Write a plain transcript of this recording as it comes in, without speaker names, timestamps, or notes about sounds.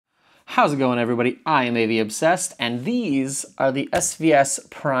How's it going, everybody? I am AV Obsessed, and these are the SVS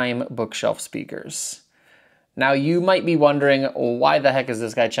Prime bookshelf speakers. Now, you might be wondering, why the heck is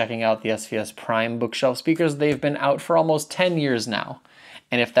this guy checking out the SVS Prime bookshelf speakers? They've been out for almost 10 years now.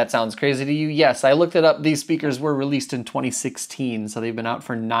 And if that sounds crazy to you, yes, I looked it up. These speakers were released in 2016, so they've been out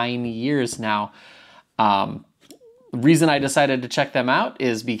for 9 years now. The reason I decided to check them out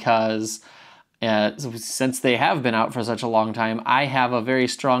is because since they have been out for such a long time, I have a very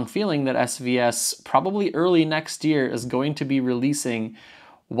strong feeling that SVS probably early next year is going to be releasing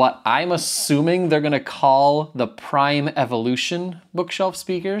what I'm assuming they're going to call the Prime Evolution bookshelf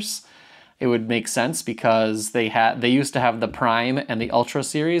speakers. It would make sense because they used to have the Prime and the Ultra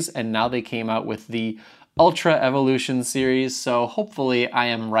series, and now they came out with the Ultra Evolution series. So hopefully I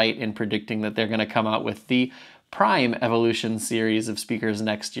am right in predicting that they're going to come out with the Prime Evolution series of speakers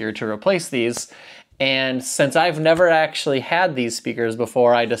next year to replace these. And since I've never actually had these speakers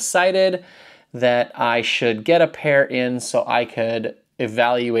before, I decided that I should get a pair in so I could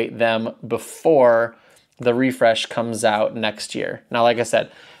evaluate them before the refresh comes out next year. Now, like I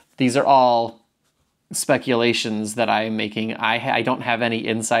said, these are all speculations that I'm making. I don't have any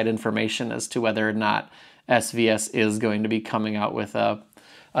inside information as to whether or not SVS is going to be coming out with a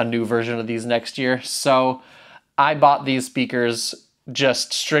new version of these next year. So I bought these speakers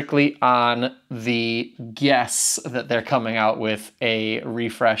just strictly on the guess that they're coming out with a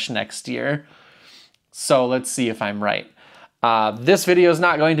refresh next year. So let's see if I'm right. This video is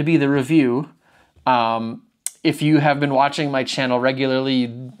not going to be the review. If you have been watching my channel regularly,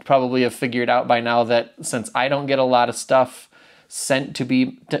 you probably have figured out by now that since I don't get a lot of stuff sent to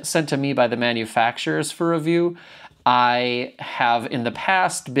me by the manufacturers for review, I have in the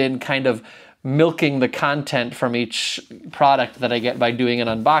past been kind of milking the content from each product that I get by doing an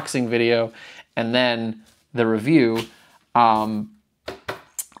unboxing video and then the review. I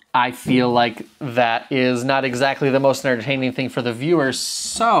feel like that is not exactly the most entertaining thing for the viewers.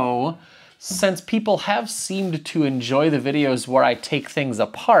 So since people have seemed to enjoy the videos where I take things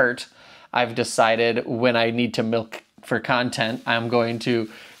apart, I've decided when I need to milk for content, I'm going to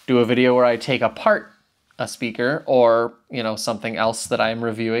do a video where I take apart a speaker or, you know, something else that I'm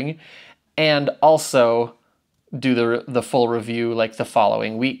reviewing, and also do the full review like the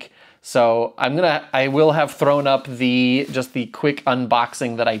following week. So I will have thrown up just the quick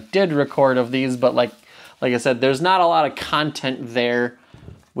unboxing that I did record of these, but like I said, there's not a lot of content there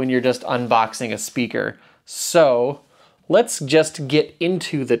when you're just unboxing a speaker. So let's just get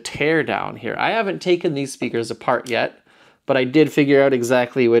into the teardown here. I haven't taken these speakers apart yet, but I did figure out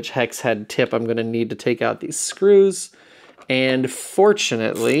exactly which hex head tip I'm gonna need to take out these screws. And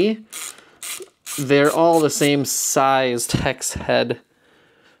fortunately, they're all the same sized hex head,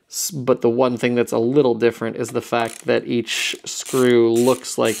 but the one thing that's a little different is the fact that each screw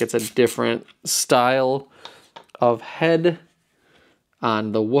looks like it's a different style of head.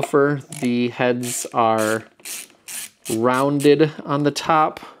 On the woofer, the heads are rounded on the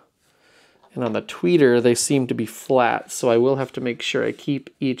top, and on the tweeter, they seem to be flat, so I will have to make sure I keep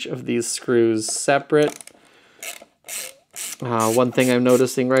each of these screws separate. One thing I'm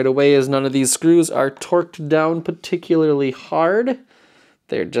noticing right away is none of these screws are torqued down particularly hard.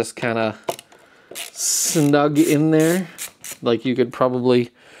 They're just kind of snug in there. Like you could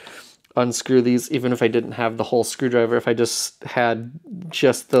probably unscrew these even if I didn't have the whole screwdriver. If I just had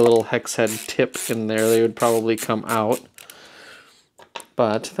just the little hex head tip in there, they would probably come out.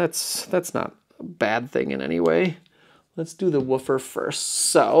 But that's not a bad thing in any way. Let's do the woofer first.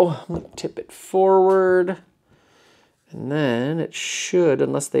 So I'm gonna tip it forward. And then it should,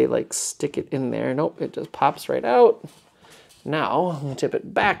 unless they like stick it in there. Nope, it just pops right out. Now I'm gonna tip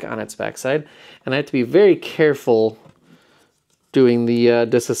it back on its backside. And I have to be very careful doing the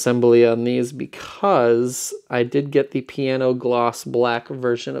disassembly on these because I did get the piano gloss black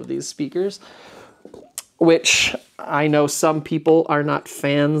version of these speakers, which I know some people are not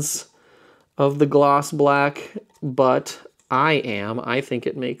fans of the gloss black, but I am. I think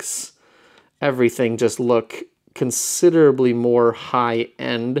it makes everything just look considerably more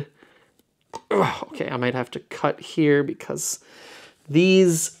high-end. Okay, I might have to cut here because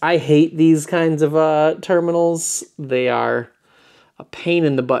I hate these kinds of terminals. They are a pain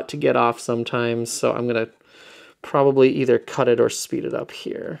in the butt to get off sometimes, so I'm gonna probably either cut it or speed it up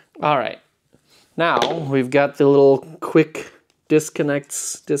here. All right, now we've got the little quick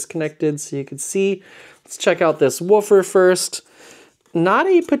disconnected so you can see. Let's check out this woofer first. Not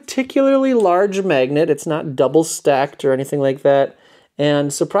a particularly large magnet. It's not double stacked or anything like that.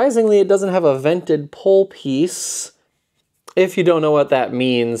 And surprisingly, it doesn't have a vented pole piece. If you don't know what that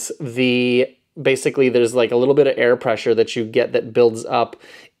means, basically there's like a little bit of air pressure that you get that builds up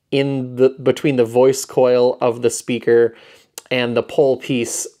between the voice coil of the speaker and the pole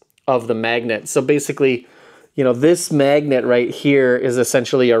piece of the magnet. So basically, you know, this magnet right here is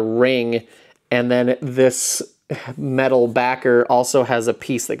essentially a ring, and then this metal backer also has a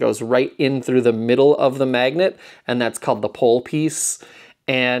piece that goes right in through the middle of the magnet, and that's called the pole piece.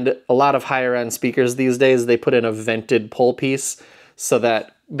 And a lot of higher end speakers these days, they put in a vented pole piece so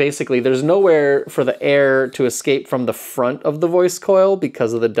that basically there's nowhere for the air to escape from the front of the voice coil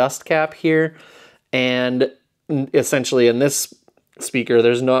because of the dust cap here. And essentially in this speaker,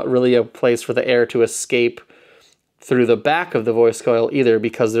 there's not really a place for the air to escape through the back of the voice coil either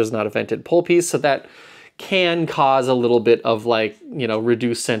because there's not a vented pole piece. So that can cause a little bit of, like, you know,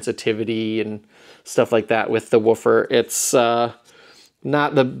 reduced sensitivity and stuff like that with the woofer. It's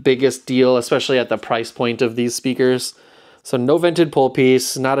not the biggest deal, especially at the price point of these speakers. So no vented pole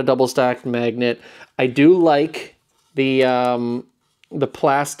piece, not a double stacked magnet. I do like the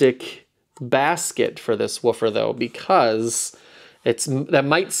plastic basket for this woofer though, because that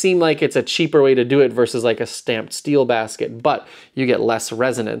might seem like it's a cheaper way to do it versus like a stamped steel basket, but you get less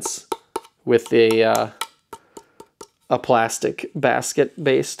resonance with a plastic basket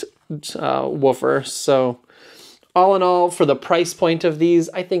based woofer. So all in all, for the price point of these,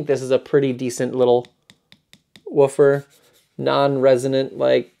 I think this is a pretty decent little woofer. Non-resonant,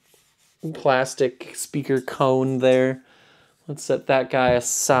 like, plastic speaker cone there. Let's set that guy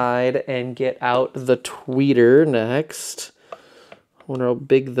aside and get out the tweeter next. I wonder how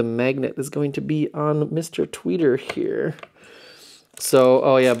big the magnet is going to be on Mr. Tweeter here. So,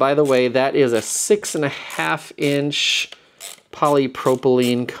 oh yeah, by the way, that is a 6.5-inch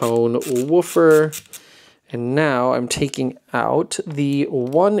polypropylene cone woofer. And now I'm taking out the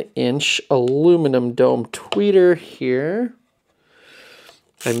 1-inch aluminum dome tweeter here.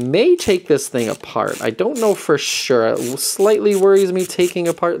 I may take this thing apart. I don't know for sure. It slightly worries me taking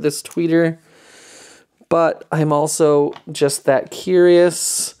apart this tweeter, but I'm also just that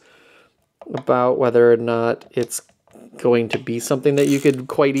curious about whether or not it's going to be something that you could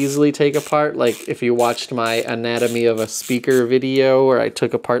quite easily take apart. Like if you watched my anatomy of a speaker video where I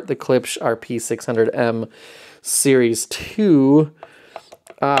took apart the Klipsch RP600M Series 2,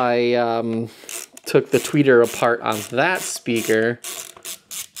 I took the tweeter apart on that speaker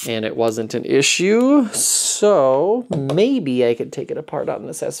and it wasn't an issue. So maybe I could take it apart on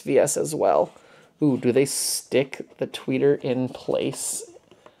this SVS as well. Ooh, do they stick the tweeter in place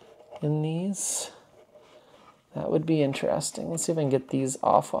in these? That would be interesting. Let's see if I can get these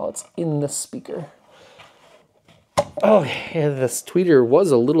off while it's in the speaker. Oh, yeah, this tweeter was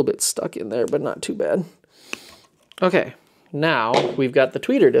a little bit stuck in there, but not too bad. Okay, now we've got the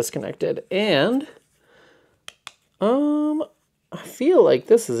tweeter disconnected, and I feel like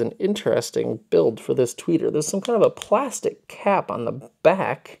this is an interesting build for this tweeter. There's some kind of a plastic cap on the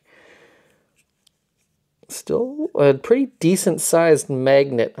back. Still a pretty decent sized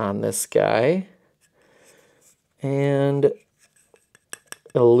magnet on this guy. And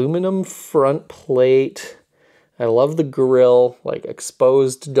aluminum front plate. I love the grill. Like,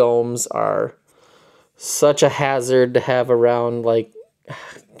 exposed domes are such a hazard to have around, like,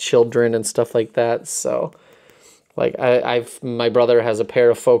 children and stuff like that. So, like, my brother has a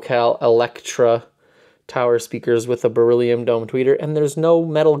pair of Focal Electra tower speakers with a beryllium dome tweeter, and there's no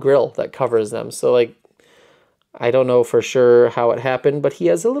metal grill that covers them. So, like, I don't know for sure how it happened, but he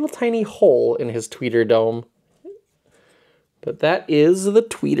has a little tiny hole in his tweeter dome. But that is the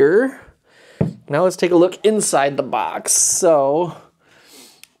tweeter. Now let's take a look inside the box. So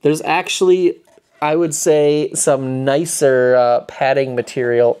there's actually, I would say, some nicer padding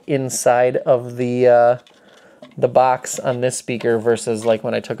material inside of the box on this speaker versus like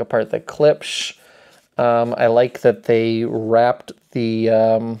when I took apart the Klipsch. I like that they wrapped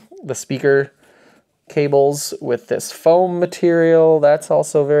the speaker cables with this foam material. That's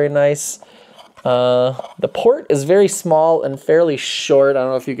also very nice. The port is very small and fairly short. I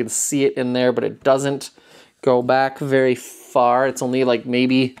don't know if you can see it in there, but it doesn't go back very far. It's only like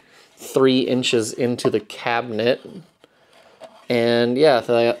maybe 3 inches into the cabinet. And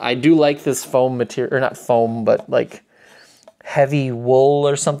yeah, I do like this foam material, or not foam, but like heavy wool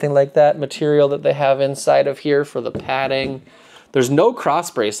or something like that material that they have inside of here for the padding. There's no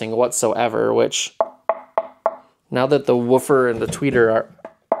cross bracing whatsoever, which now that the woofer and the tweeter are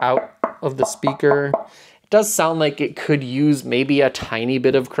out of the speaker, it does sound like it could use maybe a tiny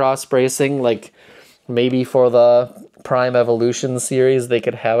bit of cross bracing. Like maybe for the Prime Evolution series, they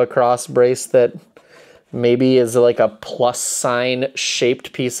could have a cross brace that maybe is like a plus sign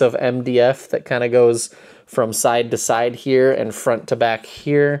shaped piece of MDF that kind of goes from side to side here and front to back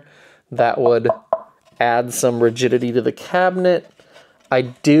here. That would add some rigidity to the cabinet. I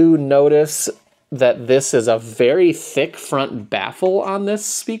do notice that this is a very thick front baffle on this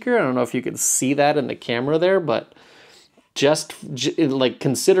speaker. I don't know if you can see that in the camera there, but just like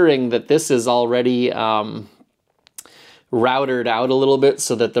considering that this is already routered out a little bit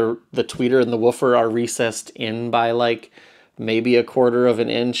so that the tweeter and the woofer are recessed in by like maybe 1/4 of an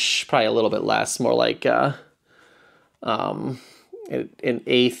inch, probably a little bit less, more like an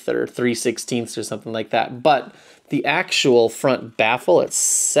 1/8 or 3/16 or something like that. But the actual front baffle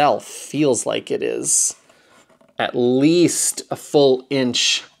itself feels like it is at least a full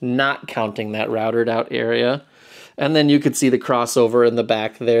inch, not counting that routered out area. And then you could see the crossover in the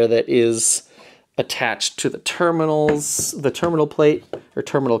back there that is attached to the terminals, the terminal plate or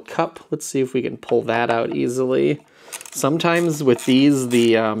terminal cup. Let's see if we can pull that out easily. Sometimes with these,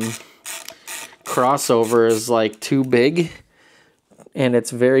 the crossover is like too big and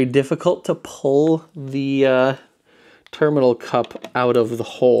it's very difficult to pull the terminal cup out of the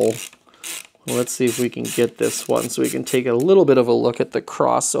hole. Well, let's see if we can get this one so we can take a little bit of a look at the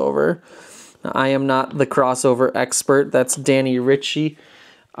crossover. Now, I am not the crossover expert. That's Danny Ritchie.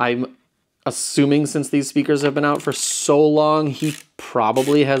 I'm assuming since these speakers have been out for so long, he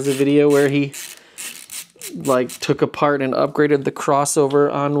probably has a video where he like took apart and upgraded the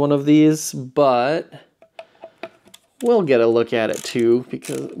crossover on one of these, but we'll get a look at it too,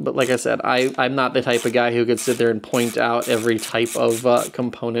 but like I said, I'm not the type of guy who could sit there and point out every type of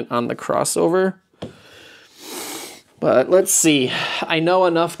component on the crossover. But let's see. I know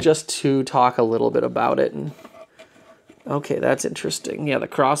enough just to talk a little bit about it. And okay, that's interesting. Yeah, the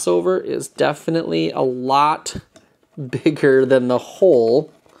crossover is definitely a lot bigger than the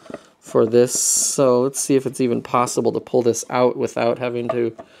hole for this. So let's see if it's even possible to pull this out without having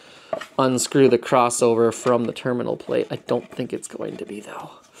to unscrew the crossover from the terminal plate. I don't think it's going to be though.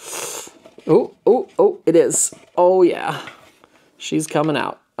 Oh, it is. Oh yeah, she's coming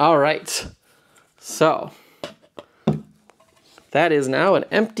out. All right, so that is now an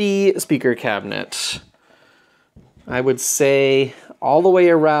empty speaker cabinet. I would say all the way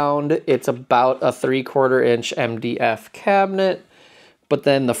around, it's about a 3/4 inch MDF cabinet. But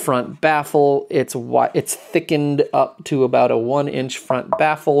then the front baffle, it's thickened up to about a 1-inch front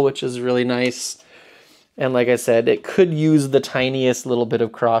baffle, which is really nice. And like I said, it could use the tiniest little bit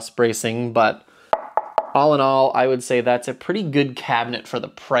of cross bracing, but all in all, I would say that's a pretty good cabinet for the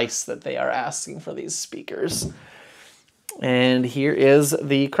price that they are asking for these speakers. And here is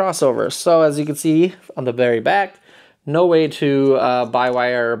the crossover. So as you can see on the very back, no way to buy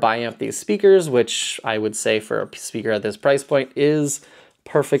wire or buy amp these speakers, which I would say for a speaker at this price point is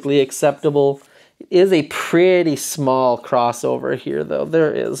perfectly acceptable. It is a pretty small crossover here though.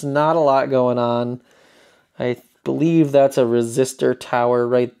 There is not a lot going on. I believe that's a resistor tower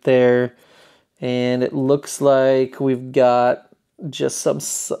right there. And it looks like we've got just some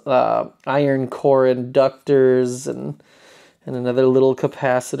iron core inductors and another little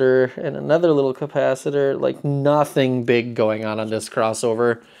capacitor and another little capacitor. Like nothing big going on this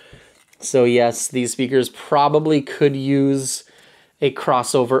crossover. So yes, these speakers probably could use a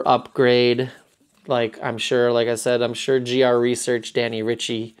crossover upgrade. Like I'm sure, like I said, I'm sure GR Research, Danny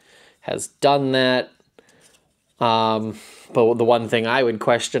Ritchie has done that. But the one thing I would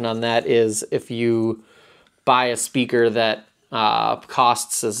question on that is if you buy a speaker that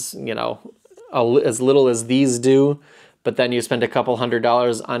costs as little as these do, but then you spend a couple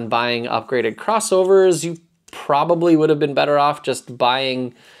 $100s on buying upgraded crossovers, you probably would have been better off just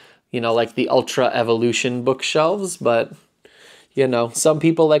buying, like the Ultra Evolution bookshelves. But some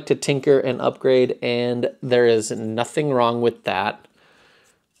people like to tinker and upgrade, and there is nothing wrong with that.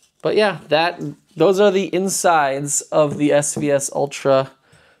 But yeah, those are the insides of the SVS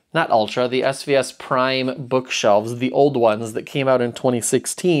the SVS Prime bookshelves, the old ones that came out in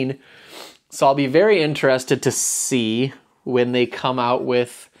 2016. So I'll be very interested to see when they come out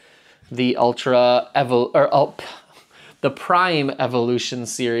with the the Prime Evolution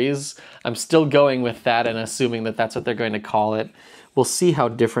series. I'm still going with that and assuming that that's what they're going to call it. We'll see how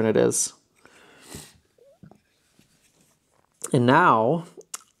different it is. And now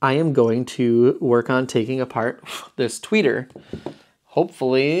I am going to work on taking apart this tweeter.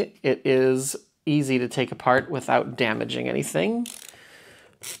 Hopefully it is easy to take apart without damaging anything.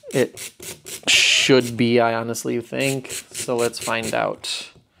 It should be, I honestly think. So let's find out.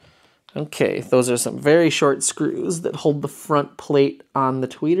 Okay, those are some very short screws that hold the front plate on the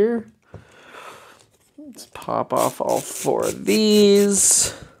tweeter. Let's pop off all 4 of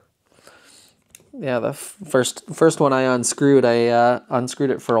these. Yeah, the first one I unscrewed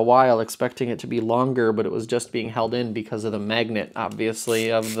it for a while expecting it to be longer, but it was just being held in because of the magnet,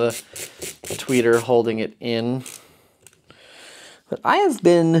 obviously, of the tweeter holding it in. But I have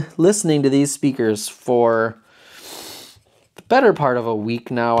been listening to these speakers for the better part of a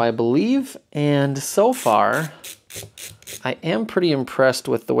week now, I believe, and so far I am pretty impressed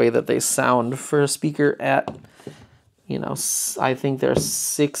with the way that they sound for a speaker at, you know, I think they're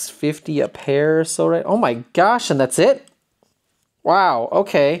 $6.50 a pair or so, right? Oh my gosh, and that's it? Wow,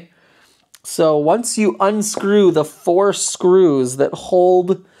 okay. So once you unscrew the 4 screws that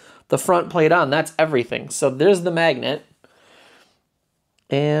hold the front plate on, that's everything. So there's the magnet.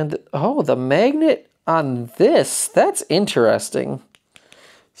 And, oh, the magnet on this, that's interesting.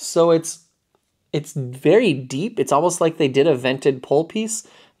 So it's very deep. It's almost like they did a vented pull piece.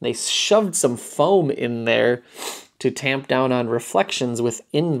 They shoved some foam in there to tamp down on reflections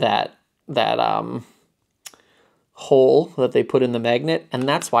within that hole that they put in the magnet. And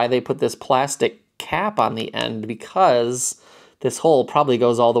that's why they put this plastic cap on the end, because this hole probably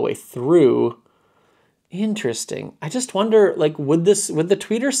goes all the way through. Interesting. I just wonder, like, would the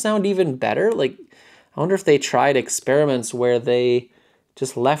tweeter sound even better? Like, I wonder if they tried experiments where they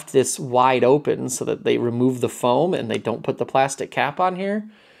just left this wide open so that they remove the foam and they don't put the plastic cap on here.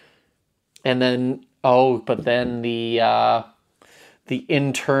 And then, oh, but then the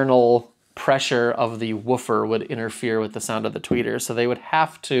internal pressure of the woofer would interfere with the sound of the tweeter. So they would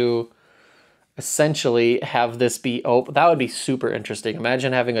have to essentially have this be open. That would be super interesting.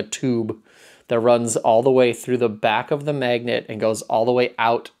 Imagine having a tube that runs all the way through the back of the magnet and goes all the way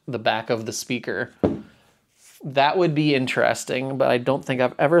out the back of the speaker. That would be interesting, but I don't think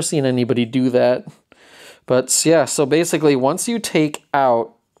I've ever seen anybody do that. But yeah, so basically once you take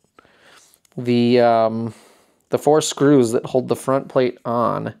out the 4 screws that hold the front plate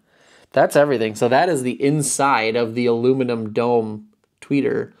on, that's everything. So that is the inside of the aluminum dome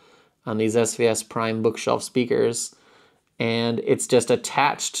tweeter on these SVS Prime bookshelf speakers. And it's just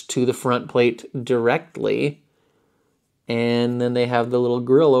attached to the front plate directly. And then they have the little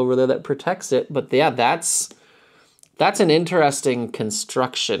grill over there that protects it. But yeah, that's an interesting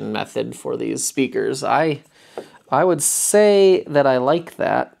construction method for these speakers. I would say that I like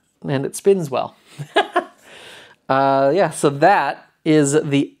that, and it spins well. Yeah, so that is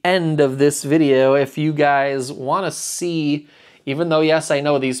the end of this video. If you guys want to see, even though, yes, I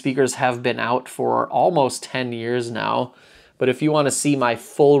know these speakers have been out for almost 10 years now, but if you want to see my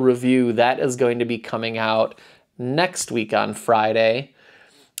full review, that is going to be coming out next week on Friday.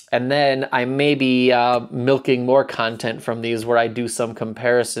 And then I may be milking more content from these where I do some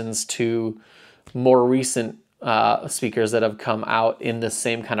comparisons to more recent speakers that have come out in the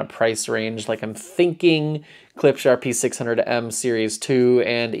same kind of price range. Like I'm thinking Klipsch RP600M Series 2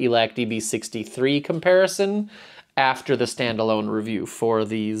 and ELAC DB63 comparison after the standalone review for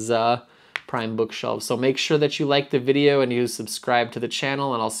these Prime bookshelves. So make sure that you like the video and you subscribe to the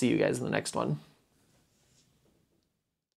channel, and I'll see you guys in the next one.